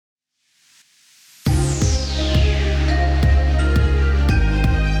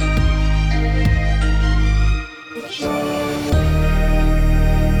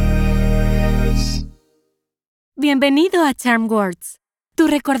Bienvenido a Charm Words, tu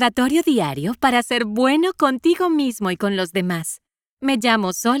recordatorio diario para ser bueno contigo mismo y con los demás. Me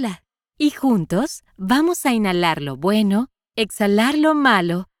llamo Sola y juntos vamos a inhalar lo bueno, exhalar lo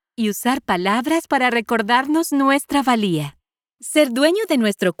malo y usar palabras para recordarnos nuestra valía. Ser dueño de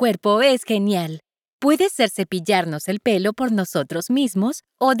nuestro cuerpo es genial. Puede ser cepillarnos el pelo por nosotros mismos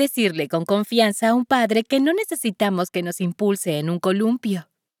o decirle con confianza a un padre que no necesitamos que nos impulse en un columpio.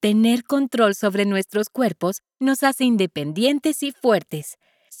 Tener control sobre nuestros cuerpos nos hace independientes y fuertes.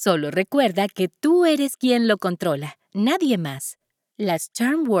 Solo recuerda que tú eres quien lo controla, nadie más. Las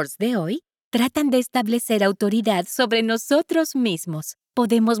Charm Words de hoy tratan de establecer autoridad sobre nosotros mismos.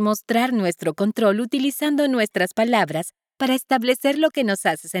 Podemos mostrar nuestro control utilizando nuestras palabras para establecer lo que nos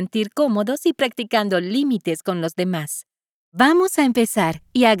hace sentir cómodos y practicando límites con los demás. Vamos a empezar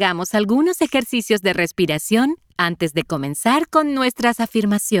y hagamos algunos ejercicios de respiración antes de comenzar con nuestras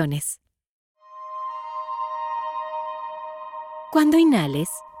afirmaciones. Cuando inhales,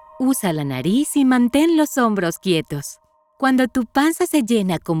 usa la nariz y mantén los hombros quietos. Cuando tu panza se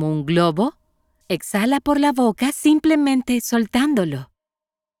llena como un globo, exhala por la boca simplemente soltándolo.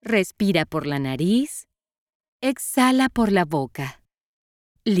 Respira por la nariz, exhala por la boca.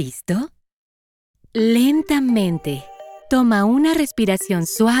 ¿Listo? Lentamente, toma una respiración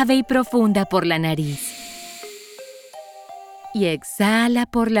suave y profunda por la nariz. Y exhala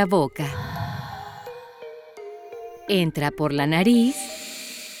por la boca. Entra por la nariz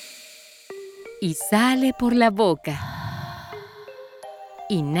y sale por la boca.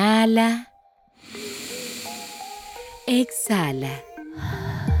 Inhala. Exhala.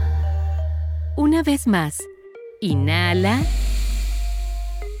 Una vez más. Inhala.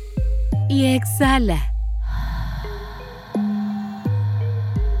 Y exhala.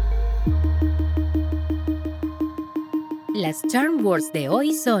 Las Charm Words de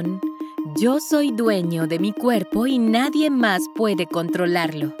hoy son: yo soy dueño de mi cuerpo y nadie más puede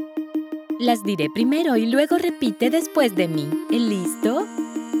controlarlo. Las diré primero y luego repite después de mí. ¿Listo?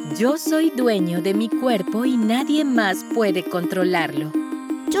 Yo soy dueño de mi cuerpo y nadie más puede controlarlo.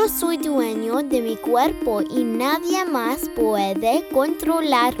 Yo soy dueño de mi cuerpo y nadie más puede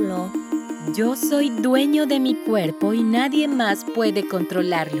controlarlo. Yo soy dueño de mi cuerpo y nadie más puede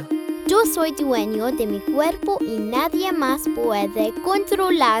controlarlo. Yo soy dueño de mi cuerpo y nadie más puede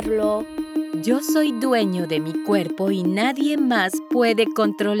controlarlo. Yo soy dueño de mi cuerpo y nadie más puede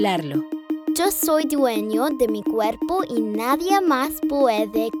controlarlo. Yo soy dueño de mi cuerpo y nadie más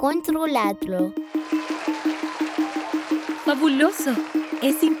puede controlarlo. ¡Fabuloso!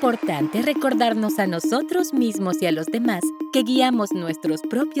 Es importante recordarnos a nosotros mismos y a los demás que guiamos nuestros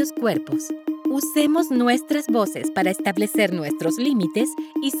propios cuerpos. Usemos nuestras voces para establecer nuestros límites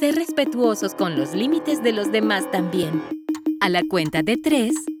y ser respetuosos con los límites de los demás también. A la cuenta de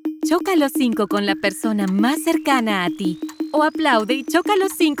 3, choca los 5 con la persona más cercana a ti o aplaude y choca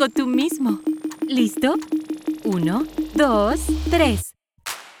los 5 tú mismo. ¿Listo? 1, 2, 3.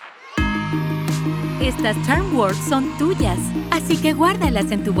 Estas Charm Words son tuyas, así que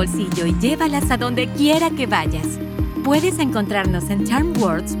guárdalas en tu bolsillo y llévalas a donde quiera que vayas. Puedes encontrarnos en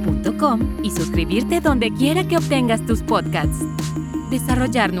charmwords.com y suscribirte donde quiera que obtengas tus podcasts.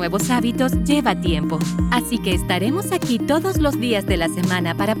 Desarrollar nuevos hábitos lleva tiempo, así que estaremos aquí todos los días de la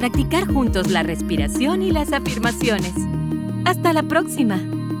semana para practicar juntos la respiración y las afirmaciones. ¡Hasta la próxima!